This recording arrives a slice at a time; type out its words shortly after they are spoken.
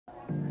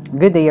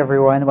Good day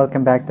everyone,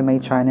 welcome back to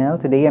my channel.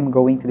 Today I'm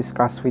going to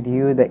discuss with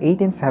you the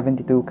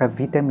 1872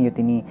 Cavite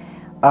Mutiny.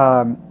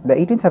 The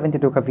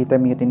 1872 Cavite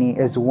Mutiny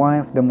is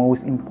one of the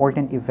most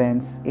important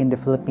events in the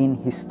Philippine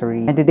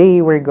history, and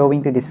today we're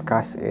going to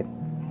discuss it.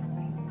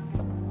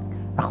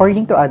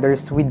 According to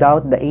others,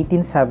 without the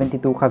 1872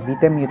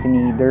 Cavite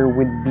Mutiny, there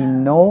would be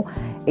no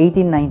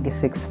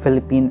 1896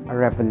 Philippine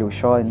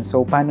Revolution.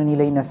 So, paano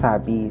nila yung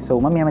nasabi? So,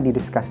 mamaya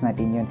madidiscuss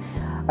natin yun.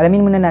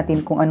 Alamin muna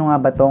natin kung ano nga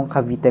ba tong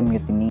Cavite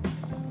Mutiny.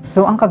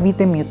 So, ang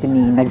Cavite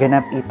Mutiny,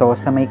 naganap ito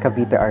sa may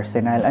Cavite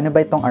Arsenal. Ano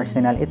ba itong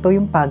arsenal? Ito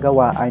yung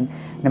pagawaan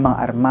ng mga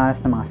armas,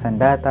 ng mga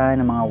sandata,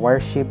 ng mga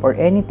warship, or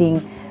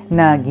anything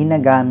na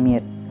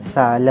ginagamit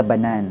sa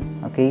labanan.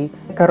 Okay?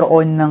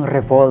 Karoon ng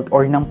revolt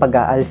or ng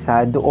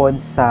pag-aalsa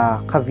doon sa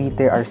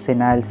Cavite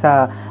Arsenal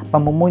sa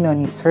pamumuno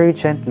ni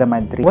Sergeant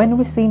Lamadrid. When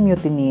we say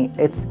mutiny,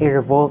 it's a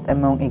revolt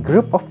among a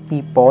group of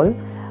people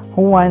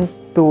who want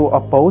to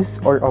oppose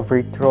or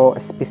overthrow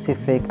a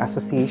specific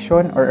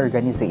association or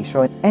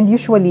organization. And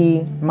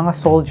usually, mga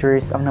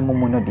soldiers ang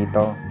namumuno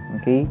dito.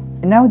 Okay?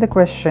 And now the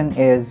question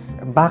is,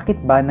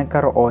 bakit ba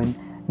nagkaroon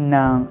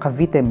ng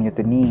Cavite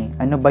Mutiny?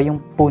 Ano ba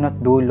yung punot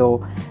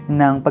dulo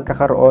ng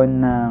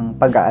pagkakaroon ng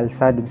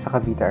pag-aalsa dun sa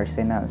Cavite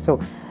Arsenal? So,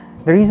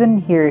 the reason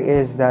here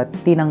is that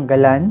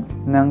tinanggalan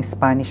ng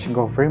Spanish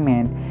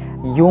government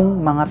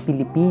yung mga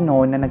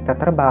Pilipino na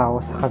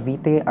nagtatrabaho sa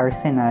Cavite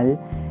Arsenal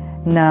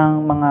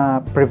ng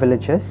mga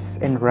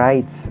privileges and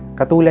rights.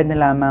 Katulad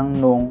na lamang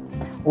nung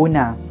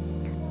una,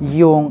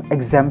 yung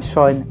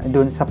exemption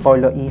dun sa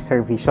Polo E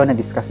Servicio.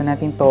 Na-discuss na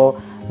natin to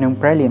ng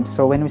prelims.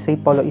 So, when we say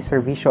Polo E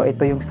Servicio,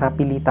 ito yung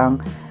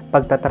sapilitang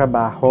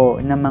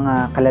pagtatrabaho ng mga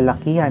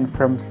kalalakihan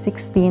from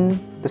 16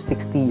 to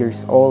 60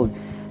 years old.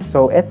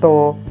 So,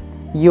 ito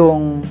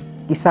yung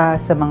isa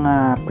sa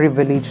mga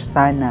privilege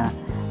sana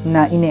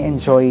na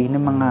ine-enjoy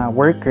ng mga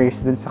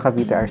workers dun sa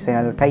Cavite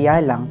Arsenal. Kaya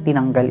lang,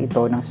 tinanggal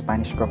ito ng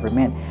Spanish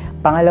government.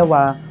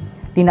 Pangalawa,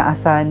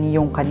 tinaasan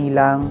yung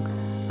kanilang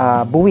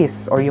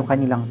buwis or yung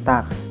kanilang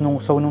tax.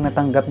 So, nung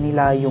natanggap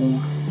nila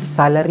yung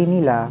salary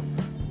nila,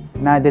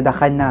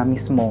 nadedakan na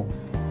mismo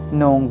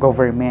nung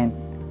government.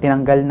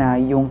 Tinanggal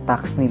na yung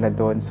tax nila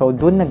doon. So,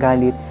 doon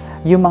nagalit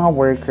yung mga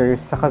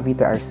workers sa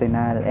Cavite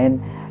Arsenal. And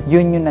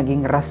yun yung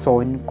naging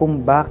rason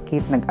kung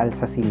bakit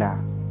nag-alsa sila.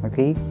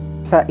 Okay?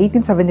 Sa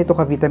 1872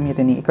 Cavite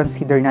Mutiny,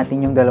 i-consider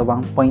natin yung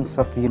dalawang points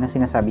of view na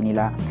sinasabi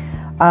nila.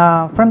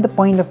 From the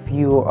point of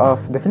view of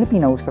the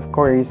Filipinos, of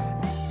course,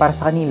 para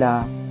sa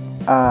kanila,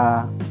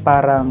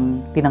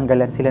 parang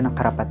tinanggalan sila ng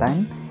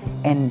karapatan,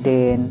 and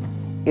then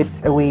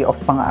it's a way of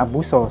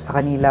pang-aabuso sa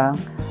kanilang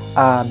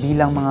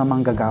bilang mga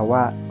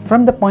manggagawa.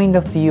 From the point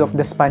of view of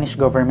the Spanish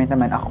government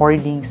naman,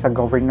 according sa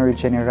Governor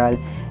General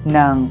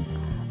ng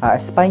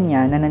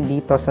Espanya na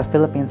nandito sa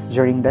Philippines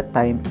during that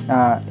time,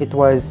 it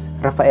was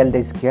Rafael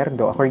de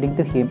Izquierdo, according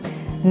to him,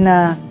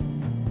 na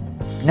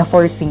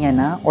na-foresee niya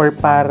na or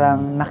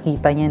parang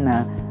nakita niya na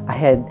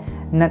ahead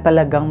na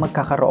talagang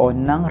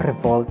magkakaroon ng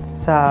revolt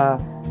sa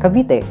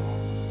Cavite.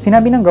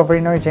 Sinabi ng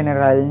Governor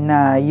General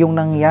na yung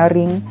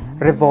nangyaring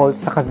revolt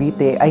sa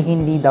Cavite ay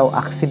hindi daw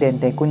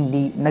aksidente,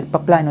 kundi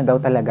nagpaplano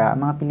daw talaga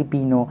ang mga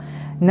Pilipino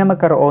na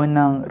magkaroon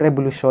ng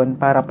revolusyon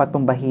para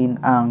patumbahin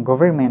ang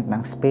government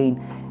ng Spain.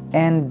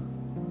 And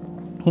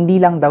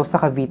hindi lang daw sa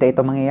Cavite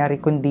ito mangyayari,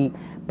 kundi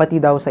pati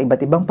daw sa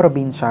iba't ibang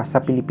probinsya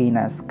sa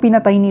Pilipinas.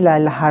 Pinatay nila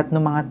lahat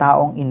ng mga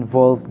taong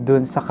involved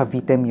dun sa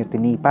Cavite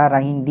Mutiny para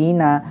hindi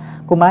na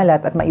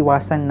kumalat at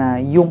maiwasan na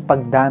yung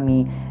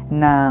pagdami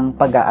ng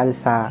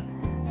pag-aalsa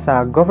sa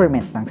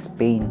government ng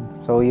Spain.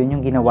 So, yun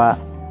yung ginawa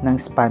ng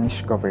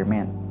Spanish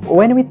government.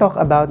 When we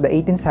talk about the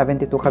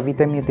 1872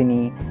 Cavite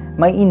Mutiny,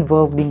 may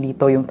involved din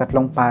dito yung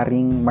tatlong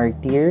paring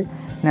martyr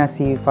na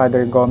si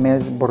Father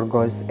Gomez,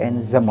 Burgos, and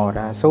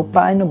Zamora. So,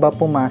 paano ba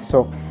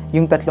pumasok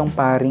yung tatlong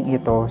paring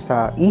ito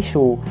sa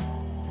issue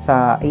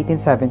sa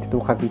 1872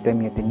 Cavite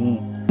Mutiny?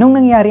 Nung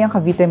nangyari ang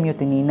Cavite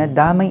Mutiny,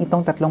 nadamay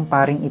itong tatlong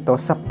paring ito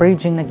sa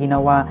purging na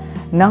ginawa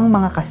ng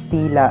mga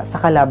Kastila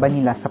sa kalaban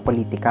nila sa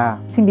politika.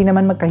 Hindi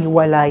naman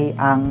magkahiwalay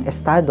ang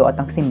estado at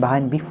ang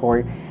simbahan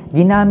before,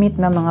 ginamit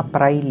ng mga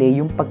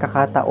praile yung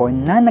pagkakataon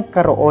na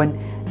nagkaroon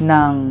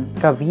ng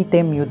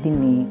Cavite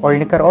Mutiny or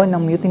nagkaroon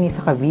ng mutiny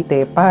sa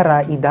Cavite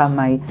para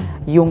idamay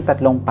yung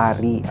tatlong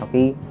pari.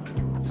 Okay?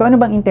 So,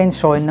 ano bang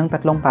intensyon ng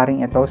tatlong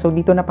paring ito? So,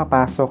 dito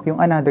napapasok yung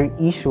another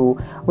issue,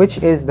 which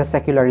is the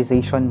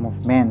secularization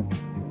movement.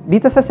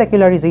 Dito sa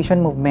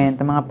secularization movement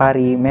ng mga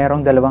pari,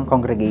 merong dalawang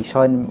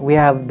congregation. We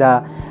have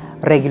the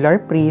regular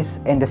priest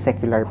and the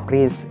secular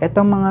priest.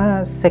 Itong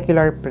mga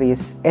secular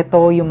priest, ito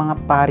yung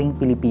mga paring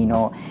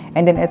Pilipino.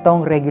 And then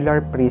itong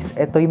regular priest,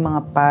 ito yung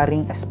mga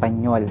paring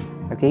Espanyol.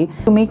 Okay?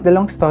 To make the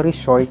long story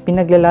short,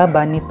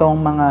 pinaglalaban nitong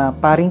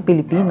mga paring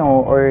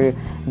Pilipino or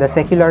the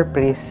secular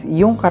priest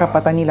yung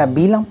karapatan nila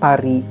bilang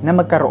pari na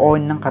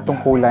magkaroon ng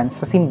katungkulan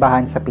sa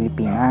simbahan sa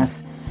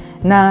Pilipinas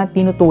na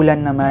tinutulan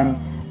naman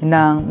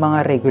ng mga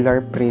regular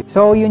priest.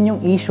 So, yun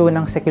yung issue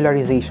ng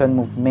secularization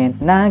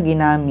movement na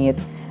ginamit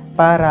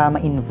para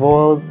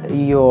ma-involve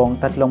yung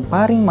tatlong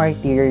paring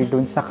martyr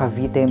dun sa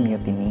Cavite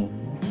Mutiny.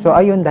 So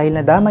ayun, dahil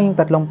nadama yung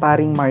tatlong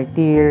paring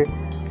martir,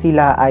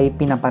 sila ay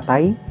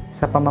pinapatay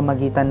sa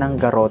pamamagitan ng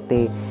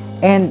garote.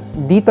 And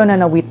dito na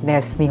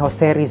na-witness ni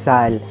Jose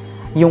Rizal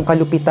yung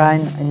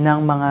kalupitan ng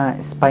mga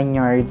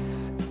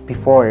Spaniards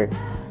before.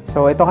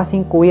 So ito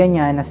kasing kuya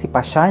niya na si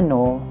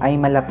Pasiano ay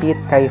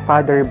malapit kay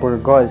Father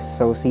Burgos.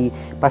 So si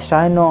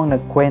Pasiano ang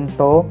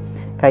nagkwento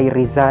kay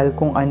Rizal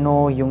kung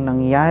ano yung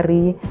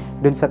nangyari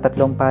dun sa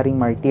tatlong paring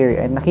martir.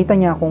 And nakita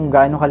niya kung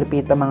gaano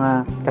kalupit ang mga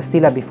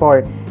Kastila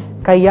before.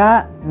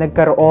 Kaya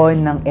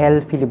nagkaroon ng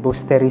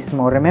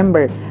Filibusterismo.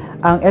 Remember,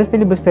 ang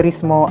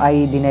Filibusterismo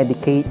ay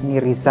dinedicate ni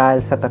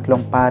Rizal sa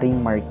tatlong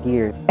paring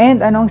martir.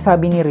 And ano ang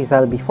sabi ni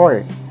Rizal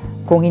before?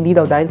 Kung hindi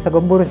daw dahil sa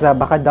gomburza,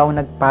 baka daw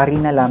nagpari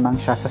na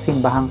lamang siya sa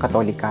simbahang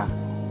Katolika.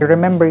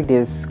 Remember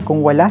this,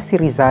 kung wala si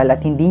Rizal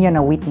at hindi niya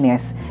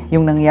na-witness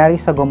yung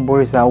nangyari sa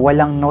gomburza,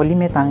 walang Noli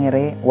me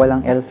Tangere,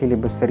 walang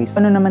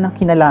Filibusterismo. Ano naman ang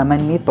kinalaman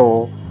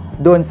nito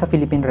doon sa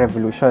Philippine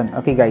Revolution?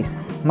 Okay guys,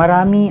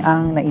 marami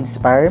ang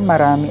na-inspire,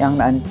 marami ang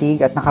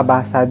naantig at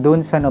nakabasa doon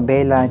sa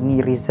nobela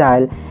ni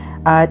Rizal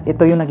at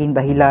ito yung naging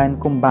dahilan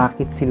kung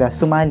bakit sila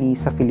sumali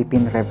sa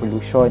Philippine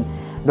Revolution.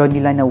 Doon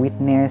nila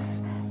na-witness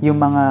yung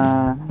mga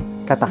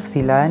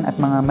kataksilan at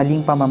mga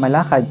maling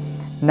pamamalakad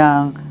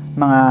ng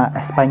mga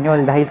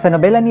Espanyol. Dahil sa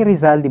nobela ni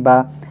Rizal, di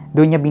ba,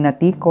 doon niya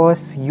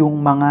binatikos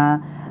yung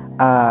mga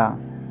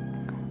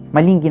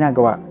maling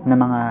ginagawa ng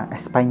mga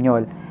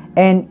Espanyol.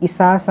 And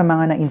isa sa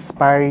mga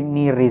na-inspire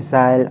ni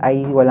Rizal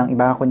ay walang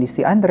iba kundi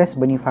si Andres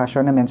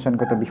Bonifacio, na mention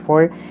ko to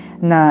before,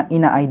 na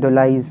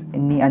ina-idolize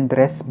ni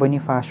Andres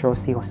Bonifacio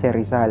si Jose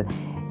Rizal.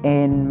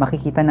 And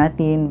makikita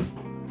natin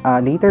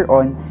later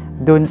on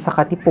doon sa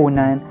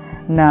katipunan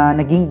na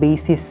naging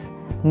basis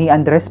ni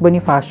Andres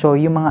Bonifacio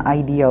yung mga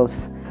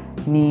ideals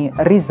ni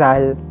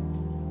Rizal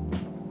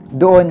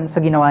doon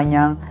sa ginawa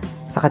niyang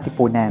sa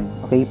katipunan.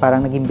 Okay?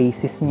 Parang naging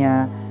basis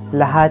niya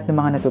lahat ng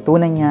mga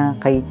natutunan niya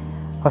kay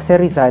Jose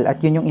Rizal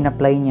at yun yung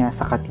in-apply niya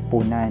sa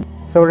katipunan.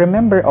 So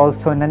remember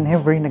also na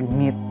never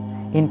nag-meet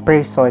in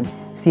person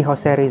si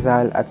Jose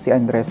Rizal at si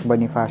Andres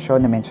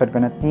Bonifacio. Na-mention ko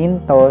natin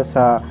to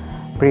sa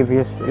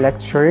previous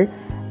lecture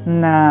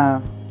na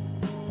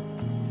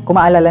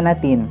kung maalala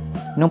natin,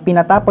 nung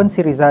pinatapon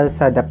si Rizal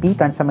sa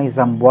dapitan sa may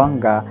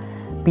Zamboanga,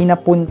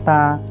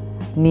 pinapunta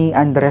ni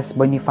Andres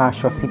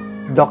Bonifacio si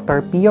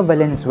Dr. Pio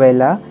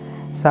Valenzuela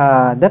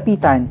sa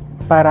dapitan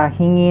para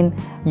hingin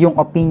yung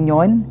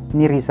opinion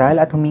ni Rizal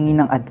at humingi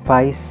ng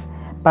advice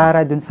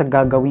para dun sa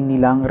gagawin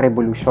nilang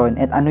revolusyon.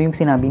 At ano yung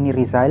sinabi ni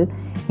Rizal?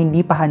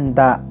 Hindi pa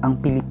handa ang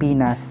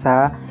Pilipinas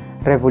sa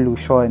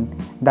revolution.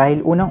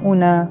 Dahil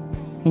unang-una,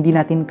 hindi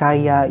natin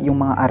kaya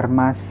yung mga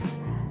armas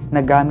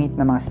na gamit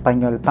ng mga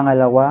Espanyol.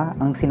 Pangalawa,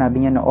 ang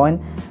sinabi niya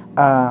noon,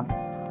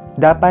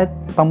 dapat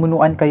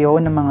pamunuan kayo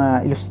ng mga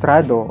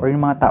ilustrado o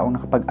yung mga taong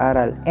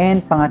nakapag-aral.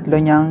 And pangatlo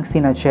niyang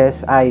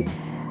sinuggest ay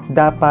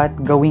dapat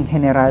gawing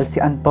general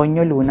si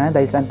Antonio Luna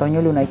dahil si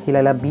Antonio Luna ay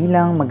kilala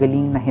bilang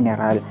magaling na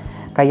general.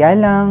 Kaya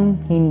lang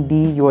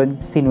hindi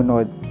yun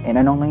sinunod. And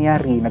anong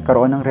nangyari?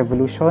 Nagkaroon ng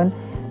revolution,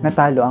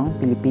 natalo ang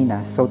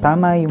Pilipinas. So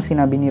tama yung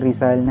sinabi ni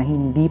Rizal na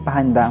hindi pa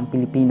handa ang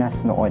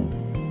Pilipinas noon.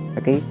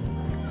 Okay?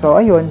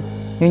 So ayun,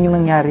 yun yung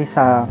nangyari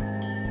sa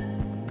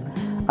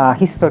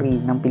history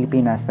ng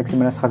Pilipinas.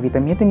 Nagsimula sa Cavite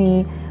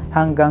Mutiny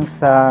hanggang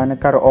sa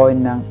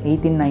nagkaroon ng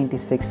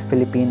 1896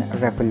 Philippine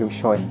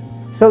Revolution.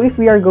 So if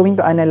we are going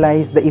to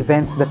analyze the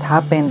events that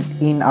happened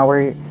in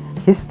our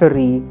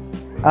history,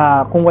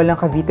 kung walang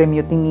Cavite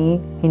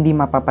Mutiny, hindi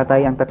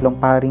mapapatay ang tatlong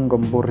paring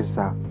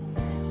gomburza.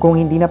 Kung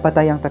hindi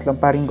napatay ang tatlong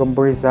paring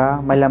gomburza,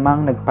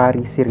 malamang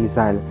nagpari si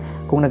Rizal.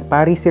 Kung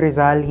nagpari si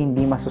Rizal,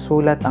 hindi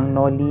masusulat ang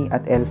Noli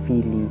at El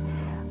Fili.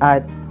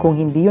 At kung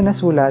hindi yun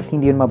nasulat,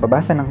 hindi yun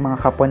mababasa ng mga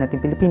kapwa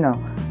natin Pilipino.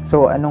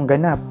 So, anong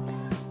ganap?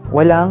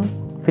 Walang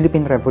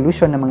Philippine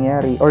Revolution na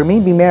mangyari. Or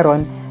maybe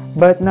meron,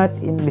 but not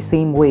in the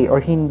same way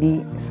or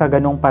hindi sa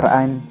ganong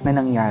paraan na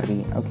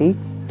nangyari. Okay?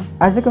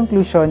 As a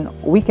conclusion,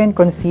 we can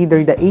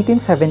consider the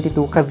 1872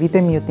 Cavite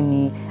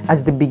Mutiny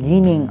as the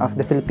beginning of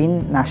the Philippine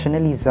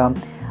nationalism,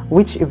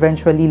 which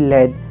eventually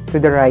led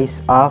to the rise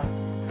of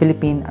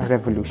Philippine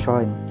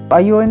Revolution.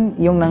 Ayun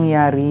yung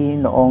nangyari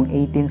noong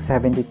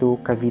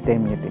 1872 Cavite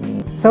Mutiny.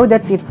 So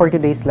that's it for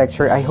today's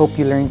lecture. I hope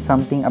you learned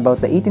something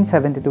about the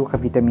 1872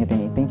 Cavite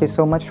Mutiny. Thank you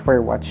so much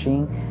for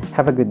watching.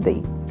 Have a good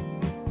day.